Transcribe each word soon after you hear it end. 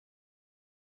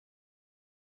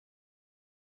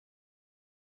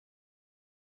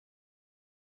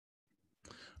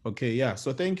Okay, yeah.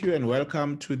 So thank you and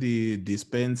welcome to the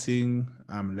dispensing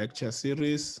lecture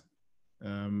series.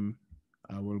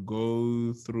 I will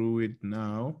go through it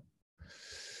now.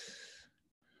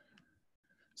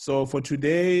 So for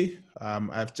today,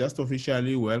 I've just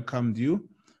officially welcomed you.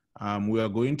 We are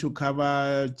going to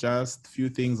cover just a few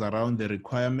things around the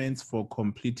requirements for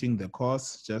completing the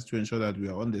course, just to ensure that we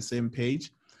are on the same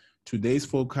page. Today's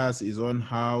focus is on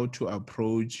how to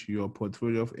approach your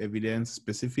portfolio of evidence,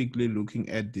 specifically looking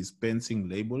at dispensing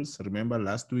labels. Remember,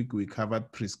 last week we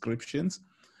covered prescriptions.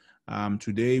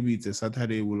 Today, it's a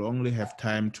Saturday, we'll only have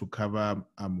time to cover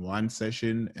one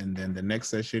session, and then the next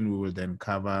session we will then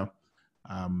cover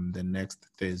the next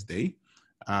Thursday.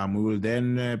 We will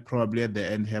then probably at the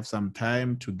end have some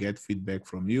time to get feedback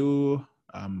from you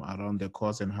around the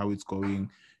course and how it's going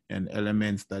and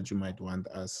elements that you might want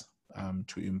us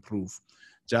to improve.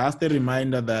 Just a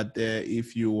reminder that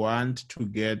if you want to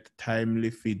get timely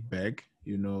feedback,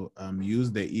 use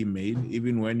the email,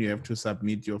 even when you have to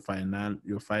submit your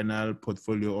final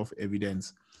portfolio of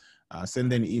evidence.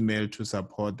 Send an email to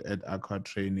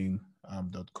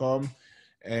support@aquatraining.com.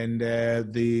 And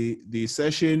the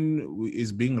session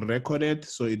is being recorded,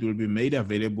 so it will be made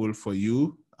available for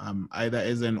you either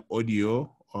as an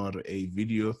audio or a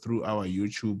video through our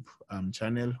YouTube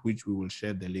channel, which we will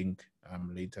share the link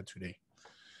later today.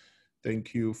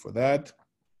 Thank you for that.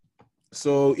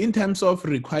 So in terms of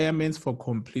requirements for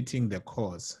completing the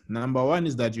course, number one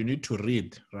is that you need to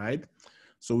read, right?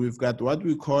 So we've got what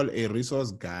we call a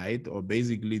resource guide, or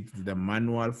basically the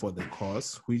manual for the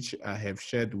course, which I have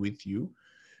shared with you.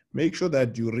 Make sure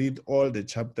that you read all the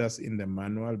chapters in the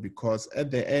manual, because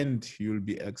at the end, you'll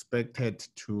be expected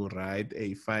to write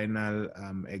a final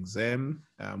exam,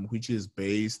 which is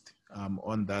based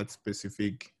on that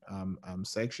specific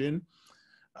section.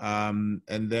 And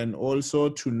then also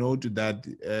to note that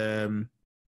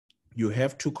you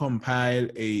have to compile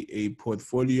a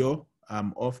portfolio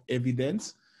of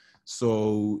evidence.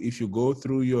 So if you go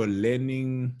through your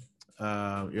learner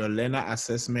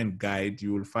assessment guide,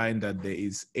 you will find that there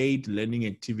is 8 learning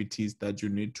activities that you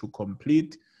need to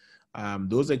complete.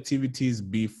 Those activities,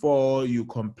 before you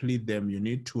complete them, you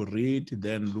need to read,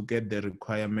 then look at the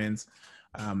requirements,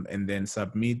 and then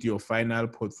submit your final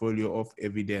portfolio of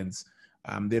evidence.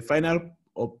 The final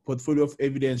portfolio of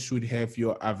evidence should have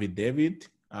your affidavit,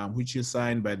 which is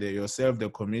signed by yourself, the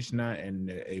commissioner,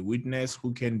 and a witness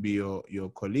who can be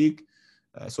your colleague,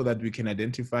 so that we can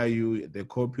identify you, the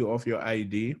copy of your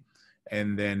ID,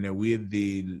 and then with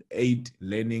the 8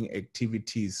 learning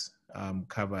activities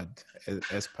covered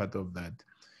as part of that.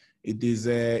 It is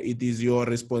your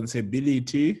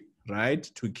responsibility, right,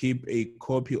 to keep a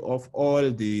copy of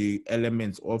all the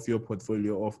elements of your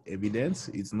portfolio of evidence.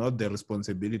 It's not the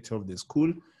responsibility of the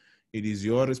school. It is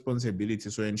your responsibility.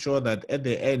 So ensure that at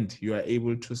the end, you are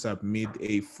able to submit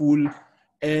a full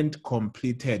and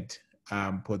completed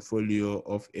portfolio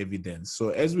of evidence.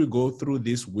 So as we go through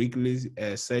these weekly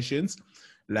sessions,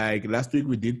 like last week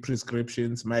we did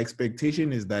prescriptions, my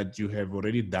expectation is that you have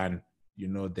already done,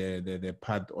 the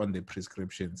part on the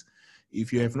prescriptions.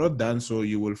 If you have not done so,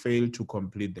 you will fail to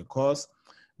complete the course.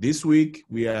 This week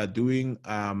we are doing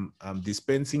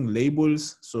dispensing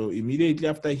labels. So immediately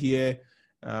after here,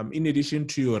 in addition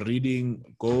to your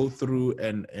reading, go through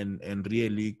and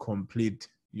really complete,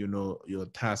 your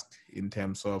task in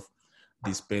terms of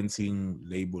dispensing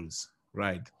labels,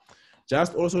 right?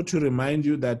 Just also to remind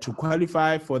you that to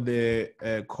qualify for the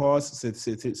course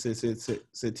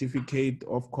certificate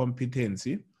of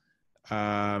competency,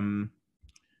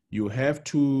 you have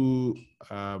to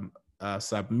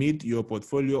submit your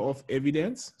portfolio of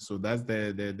evidence. So that's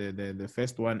the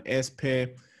first one, as per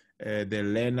the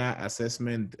learner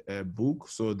assessment book.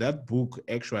 So that book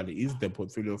actually is the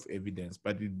portfolio of evidence,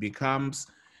 but it becomes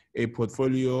a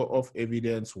portfolio of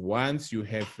evidence once you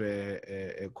have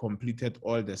completed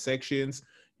all the sections.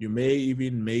 You may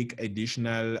even make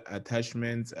additional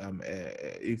attachments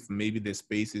if maybe the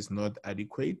space is not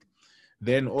adequate.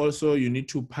 Then also you need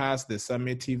to pass the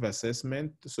summative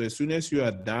assessment. So as soon as you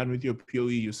are done with your POE,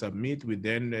 you submit. We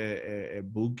then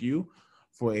book you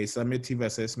for a summative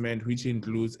assessment, which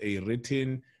includes a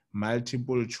written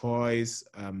multiple choice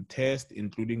test,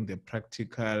 including the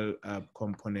practical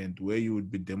component, where you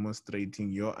would be demonstrating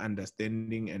your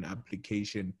understanding and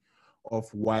application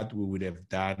of what we would have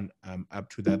done up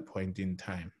to that point in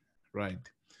time,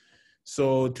 right?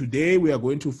 So today we are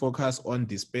going to focus on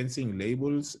dispensing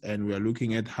labels, and we are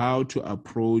looking at how to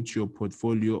approach your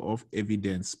portfolio of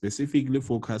evidence, specifically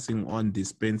focusing on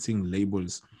dispensing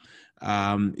labels.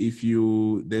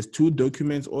 There's 2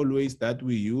 documents always that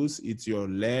we use. It's your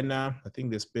learner, I think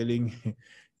the spelling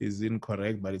is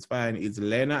incorrect, but it's fine. It's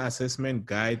learner assessment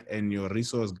guide and your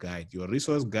resource guide. Your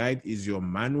resource guide is your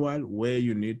manual where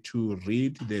you need to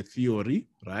read the theory,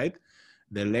 right?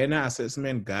 The learner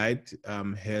assessment guide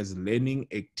has learning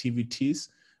activities,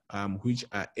 which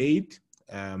are 8.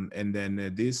 And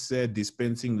then this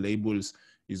dispensing labels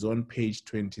is on page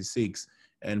 26.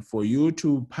 And for you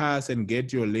to pass and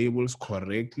get your labels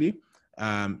correctly,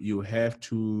 you have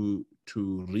to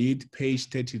read page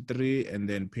 33 and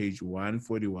then page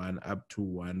 141 up to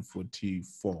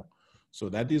 144. So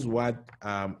that is what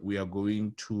we are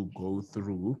going to go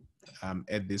through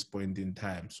at this point in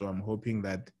time. So I'm hoping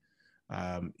that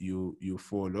you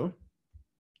follow.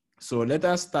 So let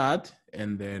us start,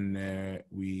 and then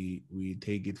we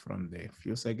take it from there. A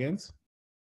few seconds.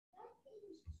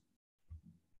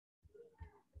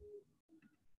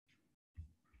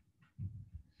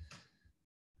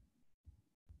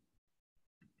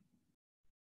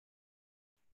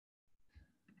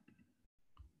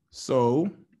 So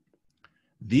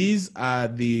these are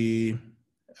the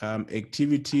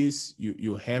activities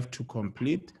you have to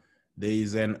complete. There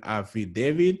is an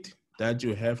affidavit that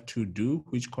you have to do,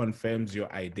 which confirms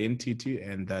your identity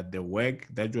and that the work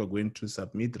that you are going to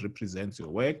submit represents your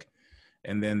work.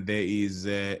 And then there is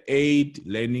 8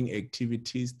 learning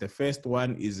activities. The first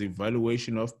one is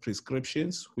evaluation of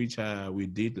prescriptions, which we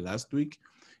did last week.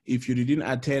 If you didn't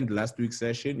attend last week's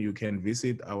session, you can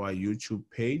visit our YouTube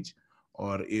page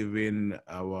or even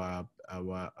our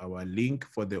link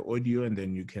for the audio, and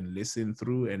then you can listen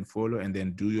through and follow and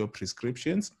then do your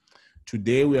prescriptions.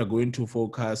 Today, we are going to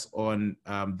focus on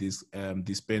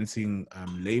dispensing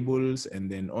labels,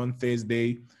 and then on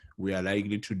Thursday, we are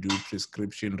likely to do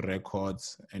prescription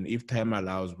records. And if time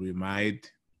allows, we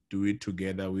might do it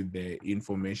together with the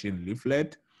information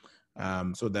leaflet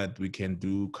so that we can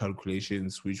do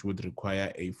calculations which would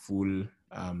require a full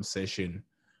session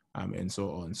and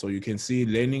so on. So you can see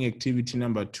learning activity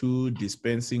number 2,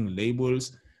 dispensing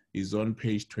labels, is on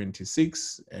page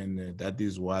 26. And that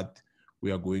is what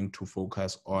we are going to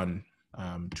focus on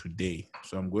today.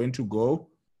 So I'm going to go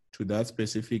to that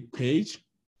specific page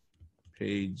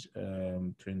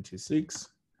 26.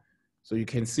 So you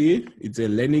can see it's a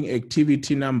learning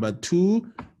activity number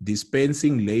 2,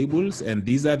 dispensing labels, and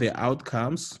these are the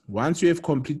outcomes. Once you have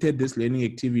completed this learning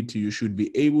activity, you should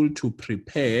be able to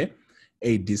prepare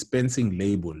a dispensing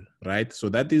label, right? So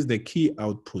that is the key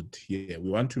output here. We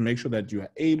want to make sure that you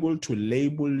are able to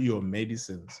label your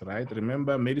medicines, right?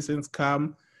 Remember, medicines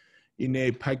come in a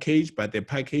package, but the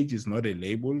package is not a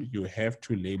label. You have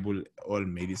to label all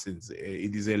medicines.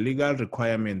 It is a legal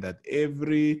requirement that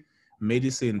every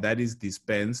medicine that is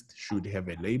dispensed should have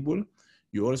a label.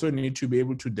 You also need to be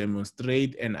able to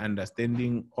demonstrate an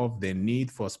understanding of the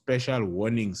need for special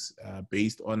warnings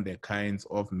based on the kinds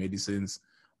of medicines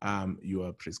you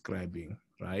are prescribing,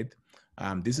 right?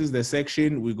 This is the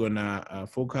section we're gonna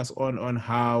focus on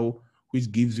how,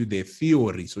 which gives you the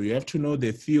theory. So you have to know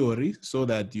the theory so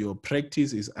that your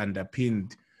practice is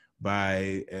underpinned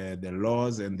by the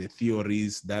laws and the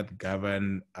theories that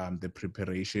govern the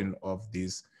preparation of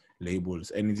these labels.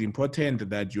 And it's important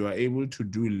that you are able to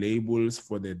do labels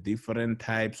for the different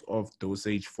types of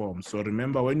dosage forms. So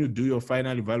remember, when you do your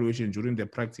final evaluation during the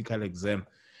practical exam,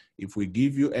 if we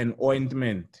give you an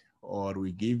ointment or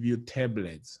we give you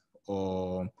tablets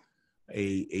or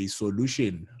a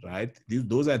solution, right?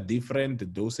 Those are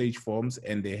different dosage forms,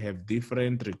 and they have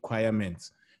different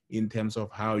requirements in terms of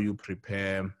how you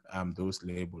prepare those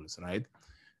labels, right?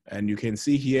 And you can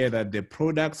see here that the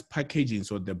product's packaging,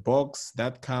 so the box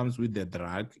that comes with the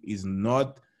drug, is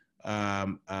not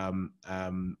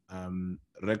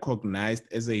recognized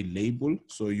as a label.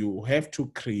 So you have to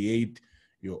create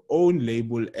your own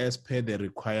label as per the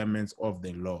requirements of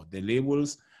the law. The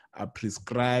labels are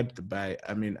prescribed by,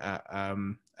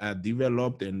 are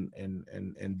developed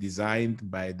and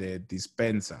designed by the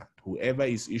dispenser. Whoever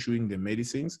is issuing the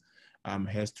medicines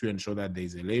has to ensure that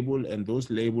there's a label, and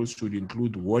those labels should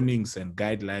include warnings and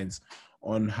guidelines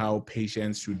on how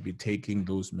patients should be taking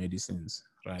those medicines,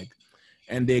 right?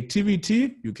 And the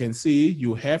activity, you can see,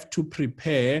 you have to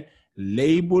prepare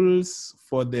labels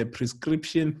for the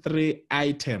prescription 3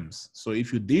 items. So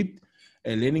if you did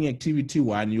a learning activity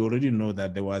 1, you already know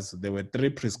that there were 3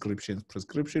 prescriptions: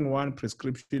 prescription 1,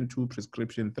 prescription 2,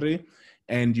 prescription 3,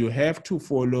 and you have to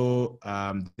follow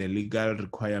the legal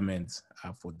requirements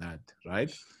for that,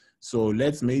 right? So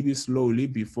let's maybe slowly,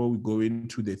 before we go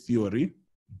into the theory,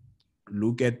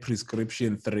 look at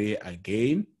prescription 3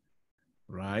 again,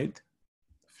 right?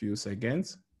 A few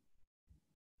seconds.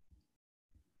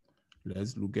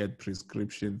 Let's look at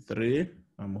prescription 3.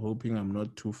 I'm hoping I'm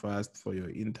not too fast for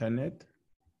your internet.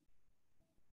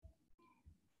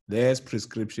 There's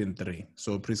prescription 3.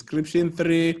 So prescription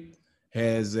 3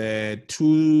 has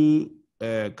two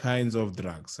kinds of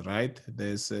drugs, right?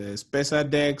 There's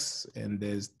Spesadex and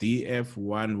there's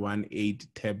DF118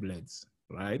 tablets,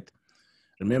 right?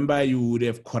 Remember, you would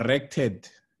have corrected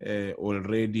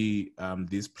already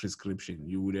this prescription.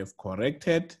 You would have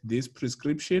corrected this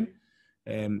prescription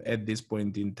at this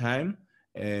point in time.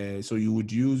 So you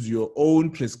would use your own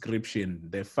prescription,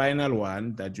 the final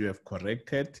one that you have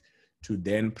corrected, to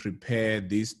then prepare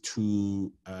these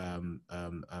two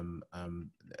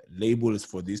labels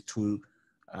for these two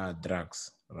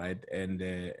drugs, right? And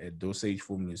dosage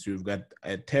formulas. So you've got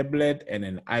a tablet and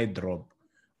an eye drop,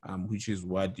 which is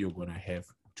what you're gonna have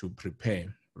to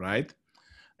prepare, right?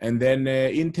 And then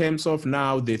in terms of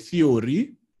now the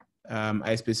theory,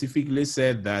 I specifically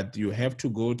said that you have to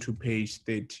go to page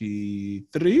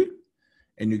 33,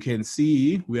 and you can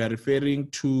see we are referring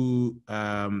to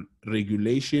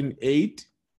Regulation 8,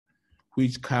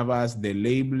 which covers the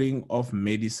labeling of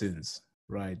medicines,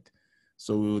 right?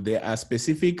 So there are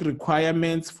specific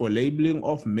requirements for labeling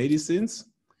of medicines.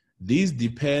 These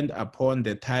depend upon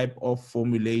the type of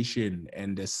formulation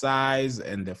and the size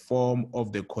and the form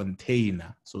of the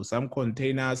container. So some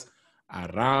containers are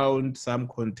round, some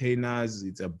containers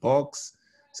it's a box,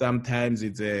 sometimes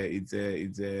it's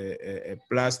a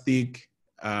plastic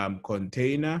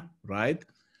container, right?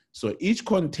 So each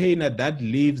container that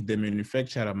leaves the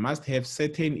manufacturer must have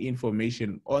certain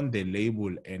information on the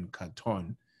label and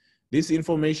carton. This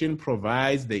information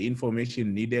provides the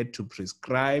information needed to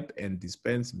prescribe and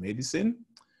dispense medicine.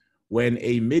 When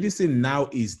a medicine now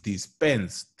is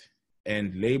dispensed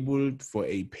and labeled for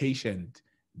a patient,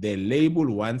 the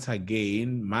label once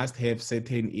again must have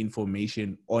certain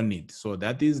information on it. So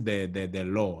that is the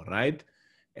law, right?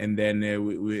 And then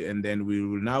we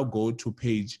will now go to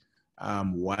page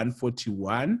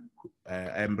 141.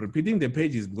 I'm repeating the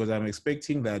pages because I'm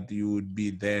expecting that you would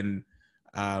be then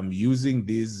using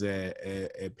these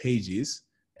pages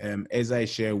as I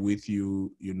share with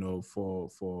you, for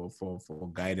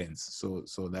guidance.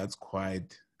 So that's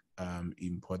quite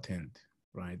important,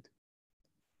 right?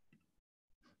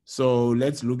 So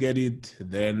let's look at it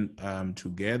then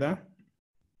together.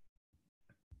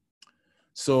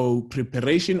 So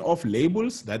preparation of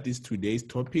labels, that is today's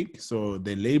topic. So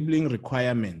the labeling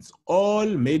requirements, all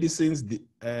medicines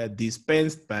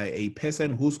dispensed by a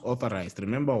person who's authorized.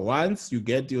 Remember, once you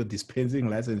get your dispensing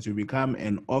license, you become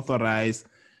an authorized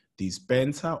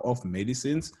dispenser of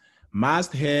medicines,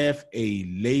 must have a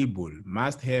label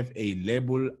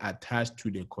attached to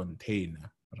the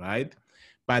container, right?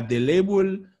 But the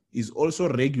label is also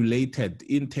regulated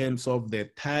in terms of the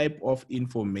type of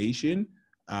information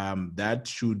that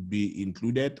should be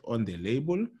included on the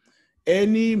label.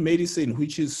 Any medicine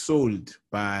which is sold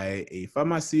by a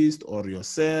pharmacist or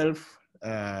yourself,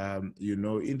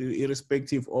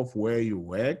 irrespective of where you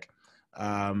work,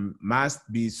 must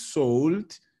be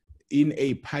sold in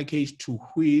a package to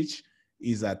which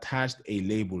is attached a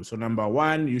label. So number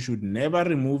one, you should never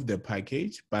remove the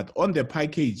package, but on the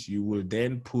package, you will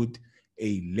then put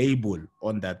a label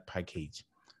on that package,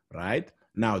 right?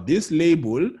 Now, this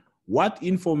label, what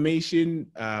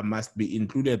information must be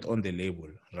included on the label,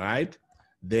 right?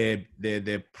 The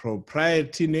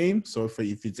proprietary name. So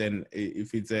if it's an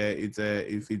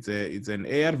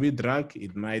ARV drug,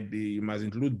 it might be, you must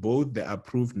include both the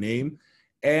approved name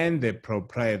and the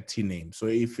proprietary name. So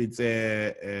if it's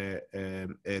a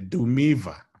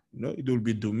Dumiva, it will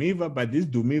be Dumiva, but this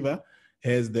Dumiva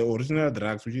has the original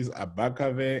drugs, which is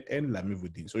Abacavir and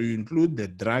Lamivudine. So you include the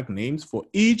drug names for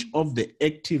each of the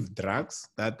active drugs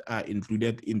that are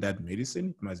included in that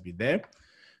medicine. It must be there.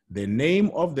 The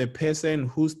name of the person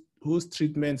whose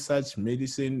treatment such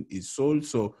medicine is sold.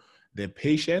 So the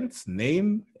patient's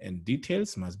name and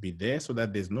details must be there so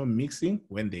that there's no mixing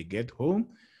when they get home.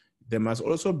 There must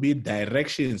also be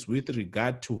directions with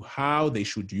regard to how they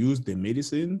should use the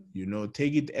medicine.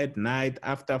 Take it at night,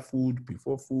 after food,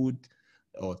 before food,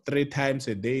 or 3 times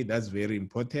a day. That's very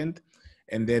important.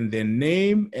 And then the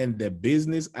name and the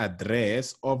business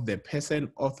address of the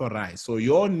person authorized. So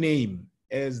your name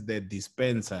as the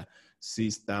dispenser,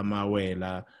 Sister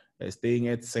Mawela, staying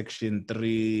at section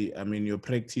 3, your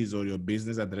practice or your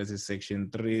business address is section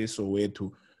 3. So where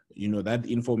to, that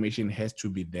information has to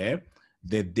be there.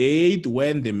 The date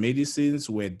when the medicines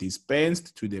were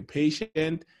dispensed to the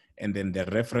patient, and then the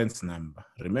reference number.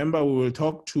 Remember, we will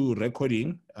talk to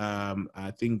recording,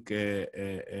 I think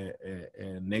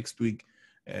next week,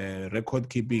 record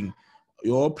keeping.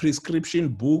 Your prescription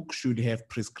book should have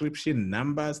prescription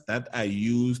numbers that are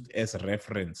used as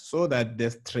reference so that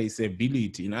there's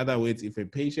traceability. In other words, if a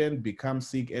patient becomes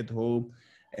sick at home,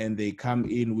 and they come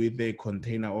in with a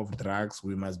container of drugs,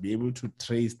 we must be able to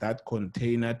trace that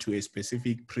container to a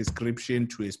specific prescription,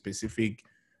 to a specific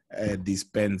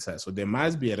dispenser. So there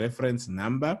must be a reference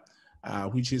number,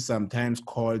 which is sometimes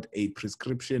called a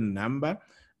prescription number.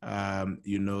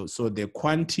 So the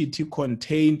quantity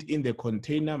contained in the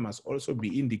container must also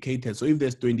be indicated. So if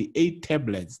there's 28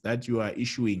 tablets that you are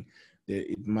issuing,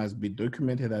 it must be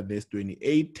documented that there's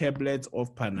 28 tablets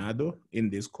of Panado in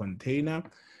this container.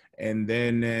 And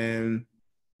then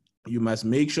you must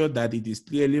make sure that it is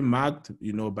clearly marked,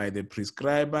 by the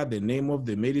prescriber. The name of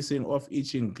the medicine of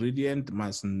each ingredient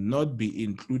must not be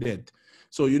included.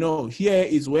 So, here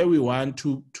is where we want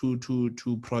to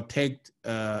protect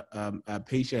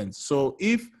patients. So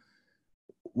if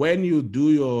when you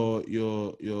do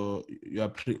your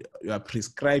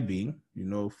prescribing,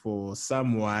 for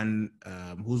someone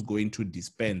who's going to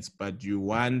dispense, but you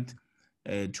want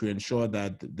to ensure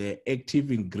that the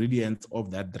active ingredients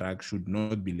of that drug should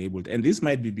not be labeled. And this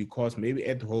might be because maybe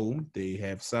at home they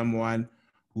have someone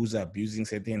who's abusing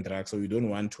certain drugs, so you don't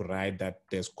want to write that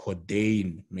there's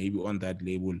codeine maybe on that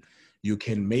label. You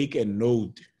can make a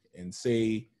note and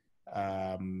say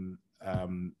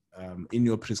in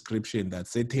your prescription that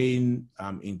certain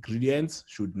ingredients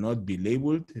should not be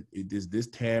labeled. It is this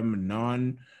term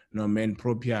non-nomen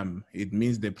proprium. It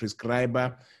means the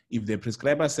prescriber, if the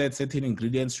prescriber said certain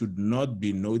ingredients should not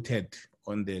be noted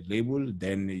on the label,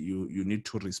 then you need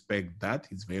to respect that.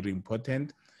 It's very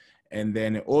important. And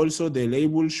then also the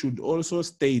label should also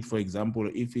state, for example,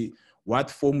 what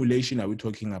formulation are we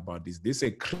talking about? Is this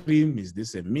a cream? Is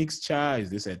this a mixture? Is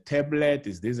this a tablet?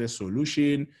 Is this a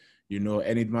solution?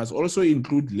 And it must also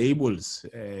include labels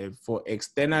for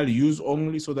external use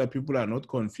only, so that people are not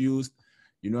confused.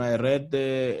 I read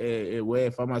where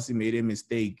a pharmacy made a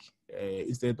mistake.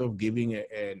 Instead of giving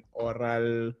an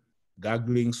oral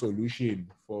gargling solution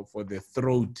for the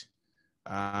throat,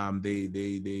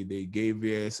 they gave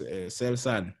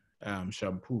Selsun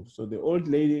shampoo. So the old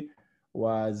lady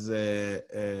was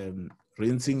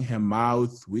rinsing her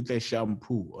mouth with a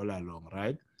shampoo all along,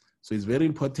 right? So it's very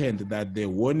important that the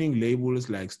warning labels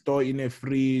like store in a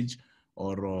fridge,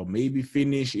 or maybe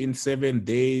finish in 7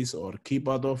 days, or keep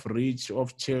out of reach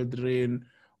of children,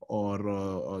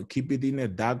 or keep it in a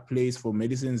dark place for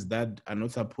medicines that are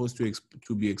not supposed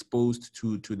to be exposed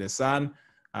to the sun.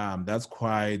 That's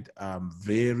quite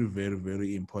very, very,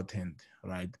 very important,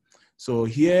 right? So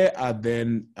here are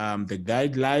then the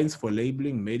guidelines for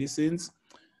labeling medicines.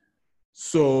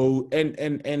 So,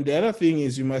 and the other thing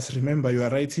is, you must remember you are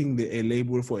writing a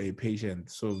label for a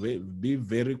patient. So be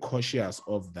very cautious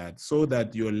of that, so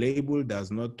that your label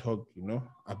does not talk,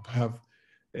 above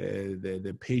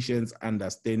the patient's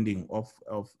understanding of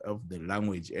the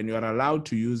language. And you are allowed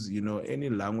to use, any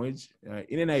language.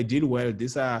 In an ideal world,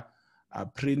 these are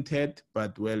printed,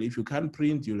 but well, if you can't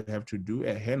print, you'll have to do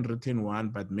a handwritten one,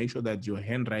 but make sure that your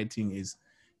handwriting is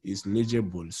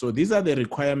legible. So these are the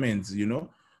requirements,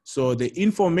 So the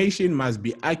information must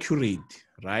be accurate,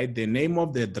 right? The name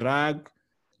of the drug,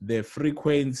 the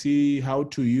frequency, how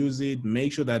to use it,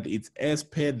 make sure that it's as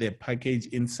per the package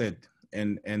insert,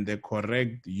 and the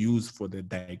correct use for the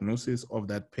diagnosis of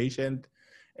that patient.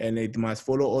 And it must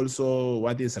follow also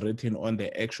what is written on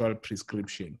the actual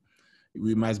prescription.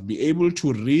 We must be able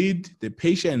to read, the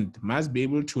patient must be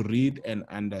able to read and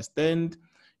understand.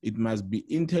 It must be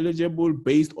intelligible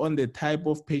based on the type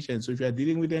of patient. So if you're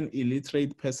dealing with an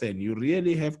illiterate person, you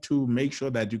really have to make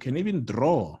sure that you can even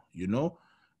draw,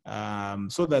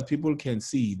 so that people can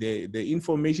see. The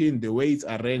information, the way it's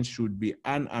arranged should be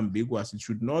unambiguous. It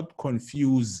should not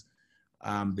confuse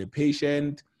the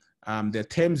patient. The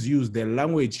terms used, the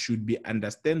language should be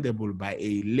understandable by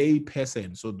a lay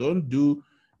person. So don't do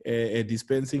a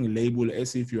dispensing label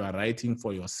as if you are writing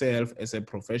for yourself as a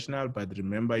professional, but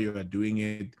remember you are doing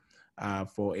it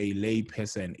for a lay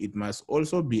person. It must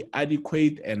also be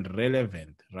adequate and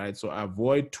relevant, right? So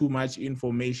avoid too much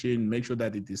information. Make sure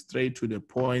that it is straight to the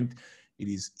point. It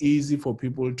is easy for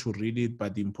people to read it,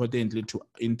 but importantly to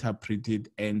interpret it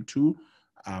and to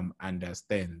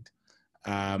understand.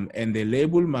 And the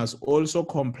label must also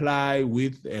comply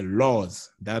with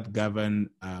laws that govern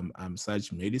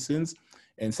such medicines.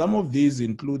 And some of these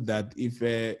include that if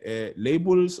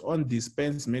labels on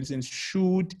dispensed medicines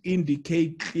should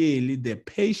indicate clearly the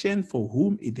patient for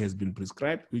whom it has been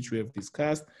prescribed, which we have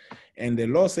discussed. And the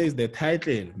law says the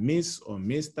title, Miss or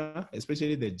Mr.,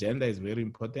 especially the gender is very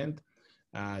important.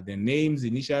 The names,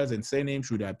 initials, and surname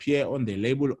should appear on the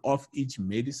label of each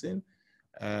medicine.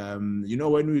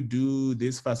 When we do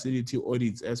these facility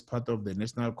audits as part of the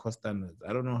national cost standards,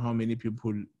 I don't know how many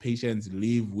patients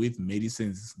live with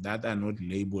medicines that are not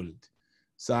labeled.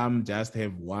 Some just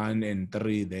have 1 and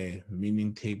 3 there,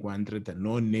 meaning take 1 treatment.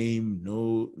 No name,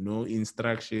 no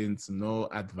instructions, no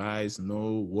advice,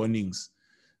 no warnings.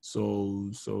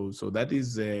 So that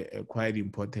is quite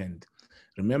important.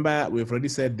 Remember, we've already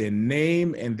said the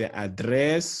name and the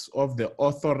address of the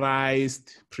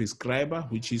authorized prescriber,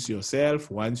 which is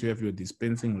yourself, once you have your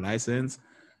dispensing license.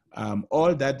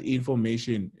 All that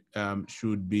information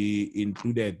should be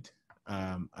included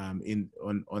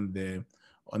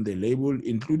on the label,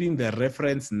 including the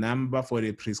reference number for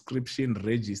the prescription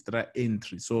registrar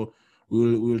entry. So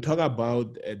we'll talk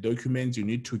about documents you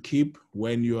need to keep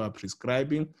when you are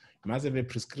prescribing. You must have a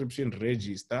prescription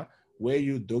register where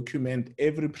you document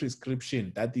every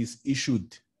prescription that is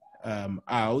issued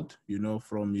out,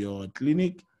 from your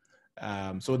clinic,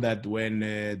 so that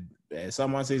when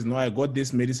someone says, no, I got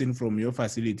this medicine from your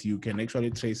facility, you can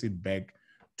actually trace it back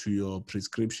to your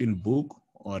prescription book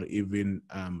or even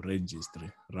registry,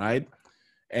 right?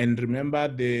 And remember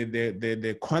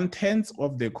the contents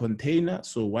of the container.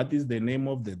 So what is the name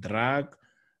of the drug?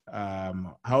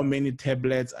 How many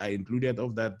tablets are included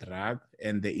of that drug,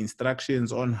 and the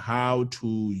instructions on how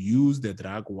to use the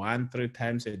drug 1-3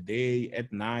 times a day,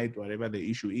 at night, whatever the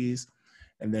issue is.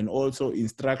 And then also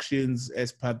instructions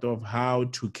as part of how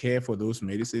to care for those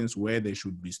medicines, where they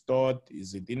should be stored.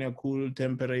 Is it in a cool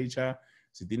temperature?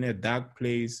 Is it in a dark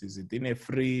place? Is it in a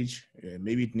fridge?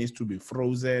 Maybe it needs to be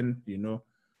frozen,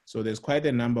 So there's quite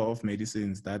a number of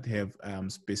medicines that have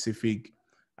specific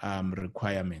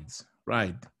requirements,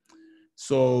 right?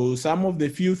 So some of the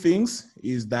few things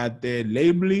is that the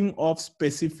labeling of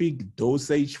specific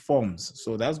dosage forms.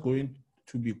 So that's going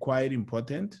to be quite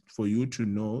important for you to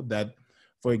know that,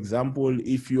 for example,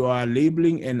 if you are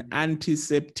labeling an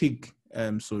antiseptic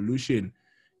solution,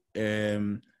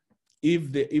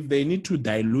 if they need to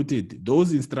dilute it,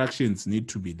 those instructions need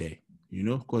to be there,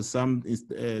 because some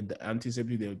the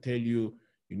antiseptic, they'll tell you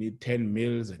need 10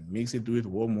 mils and mix it with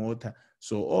warm water.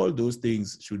 So all those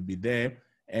things should be there,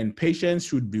 and patients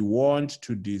should be warned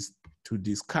to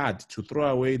discard, to throw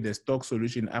away the stock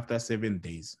solution after 7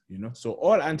 days. So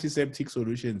all antiseptic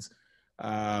solutions,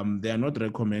 they are not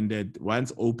recommended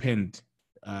once opened.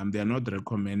 They are not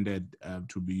recommended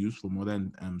to be used for more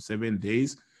than 7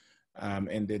 days. And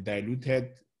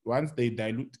once they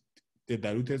dilute, the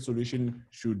diluted solution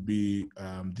should be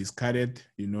discarded,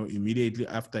 immediately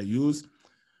after use.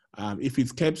 If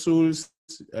it's capsules,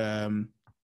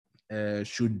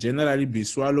 should generally be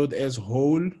swallowed as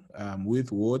whole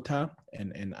with water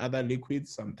and other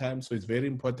liquids sometimes. So it's very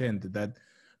important that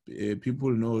people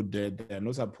know that they're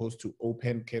not supposed to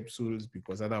open capsules,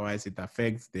 because otherwise it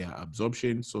affects their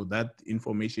absorption. So that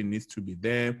information needs to be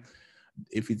there.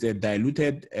 If it's a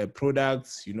diluted product,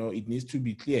 it needs to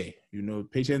be clear.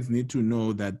 Patients need to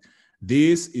know that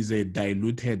this is a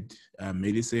diluted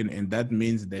medicine, and that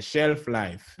means the shelf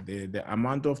life, the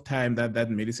amount of time that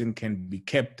medicine can be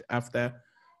kept after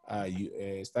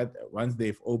once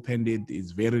they've opened it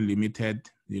is very limited,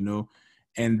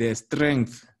 and the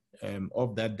strength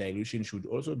of that dilution should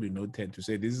also be noted, to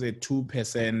say this is a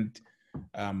 2%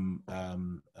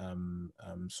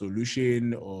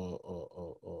 solution, or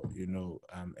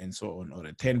and so on, or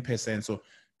a 10%. So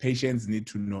patients need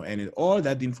to know, and all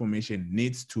that information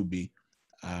needs to be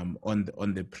on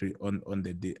the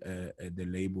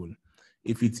label.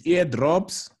 If it's ear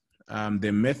drops,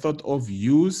 the method of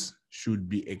use should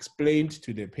be explained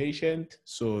to the patient.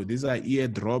 So these are ear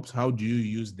drops. How do you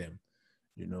use them?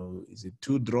 Is it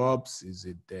 2 drops? Is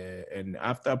it, and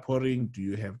after pouring, do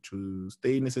you have to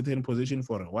stay in a certain position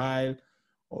for a while?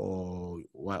 Or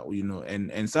what,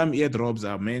 and some eardrops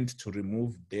are meant to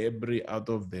remove debris out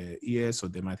of the ear, so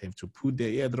they might have to put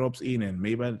the eardrops in and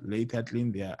maybe later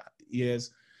clean their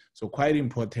ears. So quite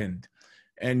important.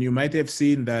 And you might have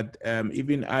seen that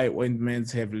even eye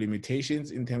ointments have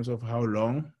limitations in terms of how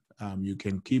long you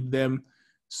can keep them.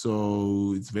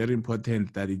 So it's very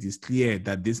important that it is clear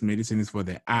that this medicine is for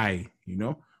the eye,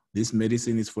 this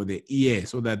medicine is for the ear,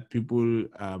 so that people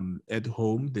at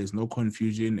home, there's no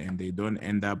confusion and they don't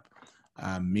end up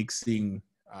mixing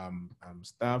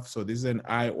stuff. So this is an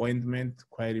eye ointment,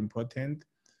 quite important.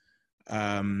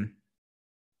 And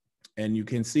you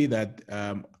can see that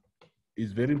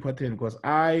it's very important, because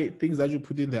things that you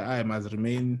put in the eye must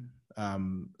remain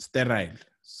sterile.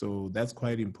 So that's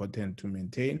quite important to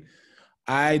maintain.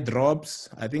 Eye drops,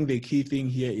 I think the key thing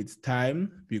here is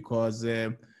time, because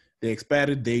the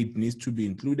expiry date needs to be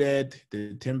included,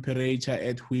 the temperature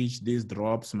at which these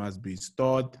drops must be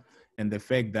stored, and the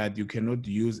fact that you cannot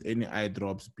use any eye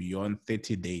drops beyond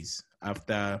 30 days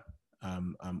after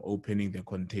opening the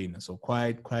container. So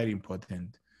quite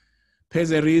important.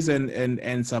 pessaries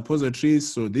and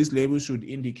suppositories. So this label should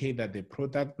indicate that the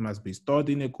product must be stored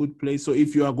in a good place. So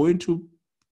if you are going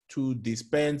to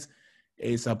dispense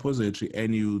a suppository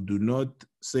and you do not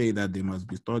say that they must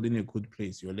be stored in a good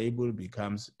place, your label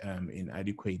becomes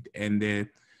inadequate. And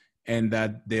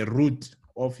that the route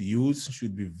of use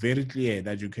should be very clear,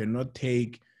 that you cannot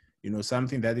take,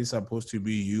 something that is supposed to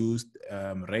be used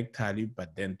rectally,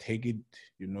 but then take it,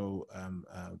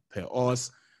 per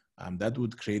os. That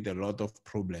would create a lot of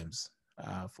problems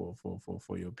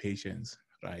for your patients,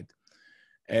 right?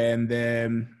 And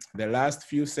then the last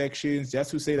few sections,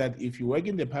 just to say that if you work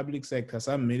in the public sector,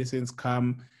 some medicines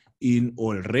come in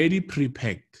already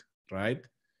pre-packed, right?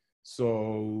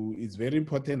 So it's very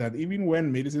important that even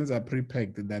when medicines are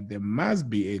pre-packed, that there must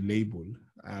be a label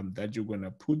that you're going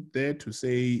to put there to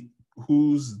say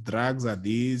whose drugs are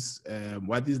these,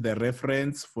 what is the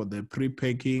reference for the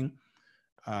pre-packing,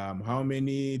 how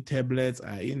many tablets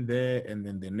are in there, and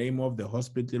then the name of the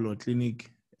hospital or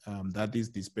clinic that is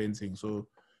dispensing. So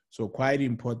quite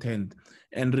important.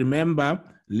 And remember,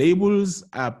 labels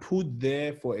are put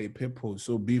there for a purpose.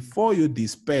 So before you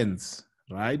dispense,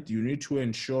 right, you need to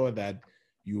ensure that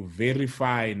you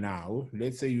verify now.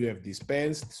 Let's say you have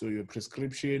dispensed, so your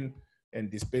prescription and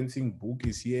dispensing book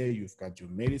is here, you've got your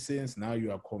medicines, now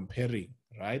you are comparing,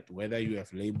 right, whether you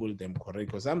have labeled them correct.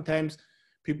 Because sometimes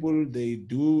people, they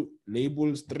do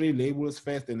labels, 3 labels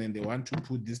first, and then they want to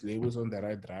put these labels on the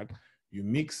right drug. You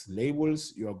mix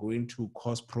labels, you are going to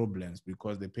cause problems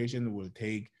because the patient will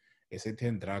take a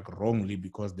certain drug wrongly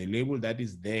because the label that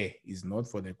is there is not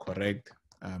for the correct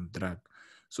drug.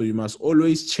 So you must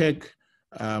always check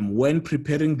when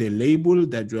preparing the label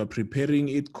that you are preparing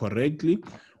it correctly.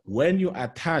 When you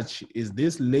attach, is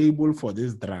this label for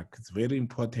this drug? It's very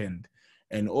important.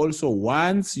 And also,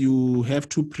 once you have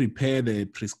to prepare the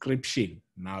prescription,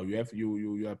 now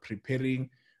you are preparing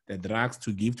the drugs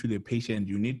to give to the patient,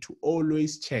 you need to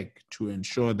always check to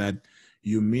ensure that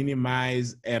you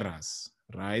minimize errors,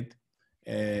 right?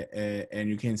 And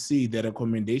you can see the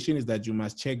recommendation is that you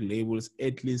must check labels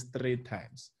at least 3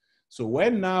 times. So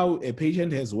when now a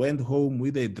patient has went home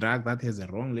with a drug that has a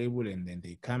wrong label and then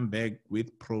they come back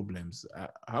with problems,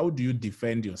 how do you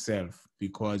defend yourself?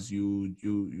 Because you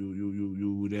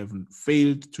would have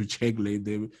failed to check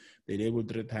the label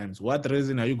 3 times. What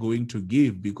reason are you going to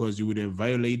give? Because you would have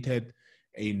violated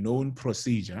a known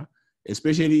procedure,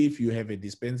 especially if you have a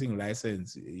dispensing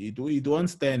license. It won't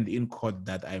stand in court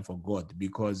that I forgot,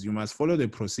 because you must follow the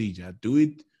procedure, do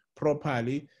it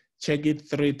properly, check it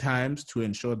 3 times to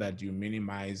ensure that you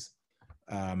minimize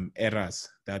errors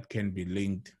that can be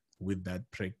linked with that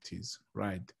practice,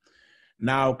 right?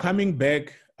 Now, coming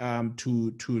back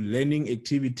to learning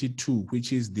activity 2,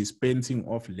 which is dispensing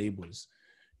of labels.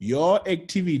 Your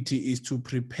activity is to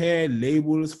prepare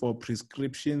labels for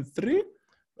prescription 3,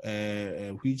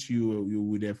 which you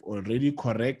would have already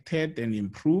corrected and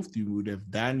improved. You would have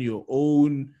done your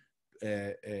own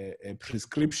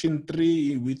prescription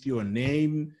 3 with your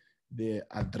name, the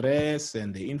address,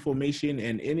 and the information,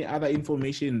 and any other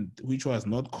information which was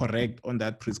not correct on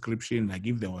that prescription, like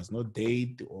if there was no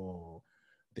date or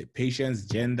the patient's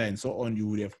gender and so on, you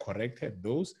would have corrected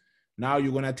those. Now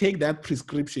you're going to take that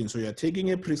prescription. So you're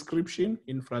taking a prescription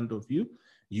in front of you.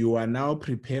 You are now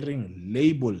preparing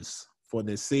labels for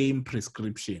the same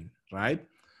prescription, right?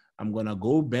 I'm going to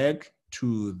go back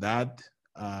to that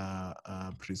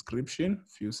prescription,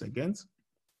 few seconds.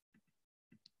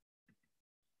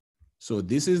 So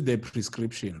this is the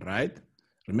prescription, right?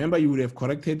 Remember, you would have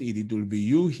corrected it. It will be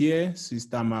you here,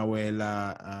 Sister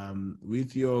Mawela,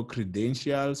 with your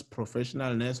credentials,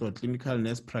 professional nurse or clinical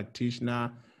nurse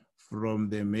practitioner from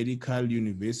the Medical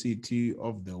University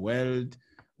of the World,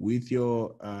 with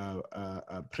your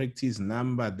practice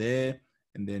number there,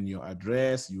 and then your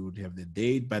address. You would have the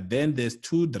date, but then there's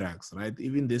 2 drugs, right?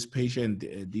 Even this patient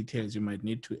details, you might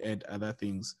need to add other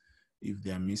things if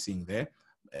they are missing there.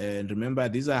 And remember,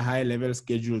 these are high-level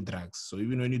scheduled drugs. So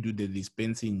even when you do the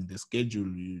dispensing, the schedule,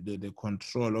 the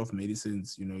control of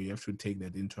medicines, you have to take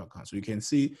that into account. So you can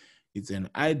see it's an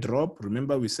eye drop.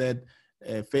 Remember, we said,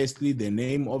 firstly, the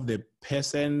name of the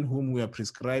person whom we are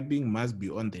prescribing must be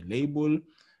on the label.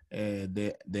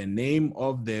 The name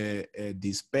of the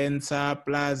dispenser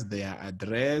plus their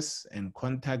address and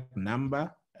contact number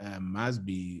must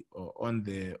be on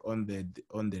the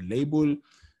label.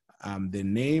 The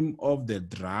name of the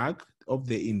drug, of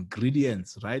the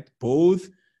ingredients, right? Both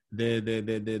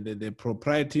the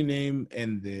proprietary name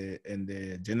and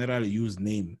the general use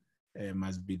name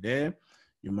must be there.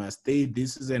 You must state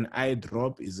this is an eye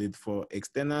drop. Is it for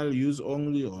external use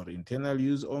only or internal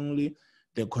use only?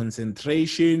 The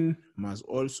concentration must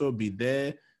also be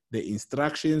there. the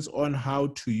instructions on how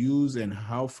to use and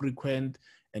how frequent,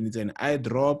 and it's an eye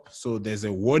drop. So there's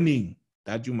a warning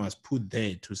that you must put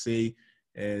there to say,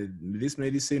 this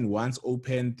medicine, once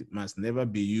opened, must never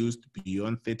be used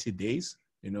beyond 30 days.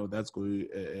 You know, that's going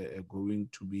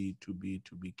to be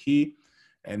key.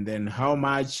 And then how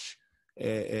much,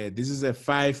 this is a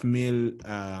 5 ml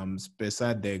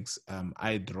Spesadex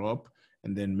eye drop,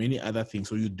 and then many other things.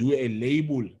 So you do a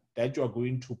label that you are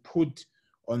going to put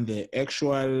on the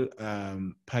actual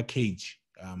package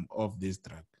of this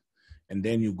drug. And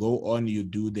then you go on, you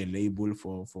do the label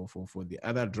for the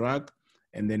other drug,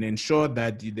 and then ensure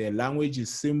that the language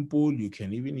is simple. You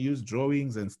can even use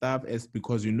drawings and stuff, as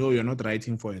because you know you're not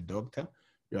writing for a doctor,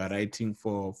 you are writing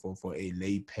for a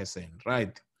lay person,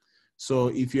 right? So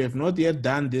if you have not yet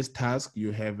done this task,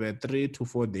 you have 3 to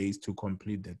 4 days to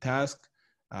complete the task,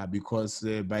 because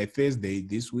by Thursday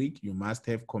this week, you must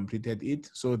have completed it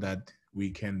so that we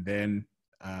can then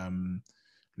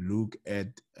look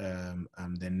at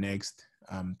the next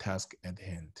task at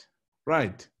hand.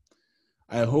 Right.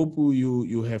 I hope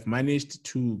you have managed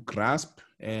to grasp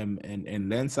and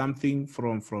learn something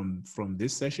from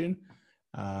this session.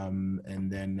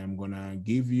 And then I'm gonna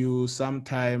give you some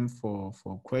time for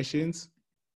questions,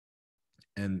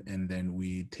 and then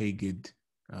we take it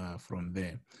from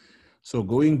there. So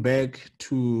going back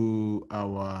to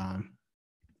our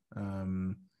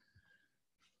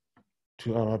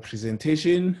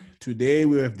presentation today,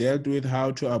 we have dealt with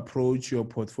how to approach your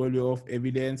portfolio of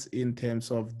evidence in terms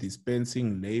of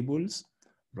dispensing labels,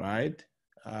 right?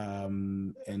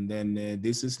 And then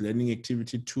this is learning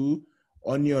activity 2.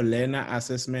 On your learner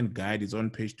assessment guide, it's on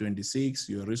page 26.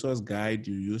 Your resource guide,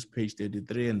 you use page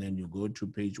 33, and then you go to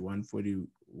page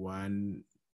 141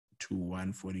 to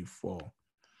 144.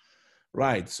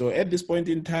 Right, so at this point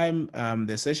in time,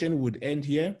 the session would end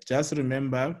here. Just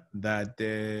remember that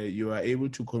you are able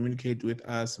to communicate with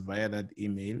us via that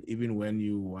email, even when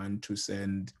you want to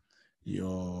send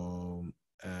your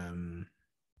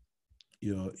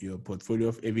portfolio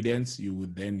of evidence. You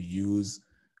would then use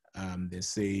the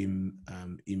same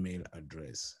email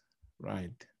address,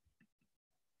 right?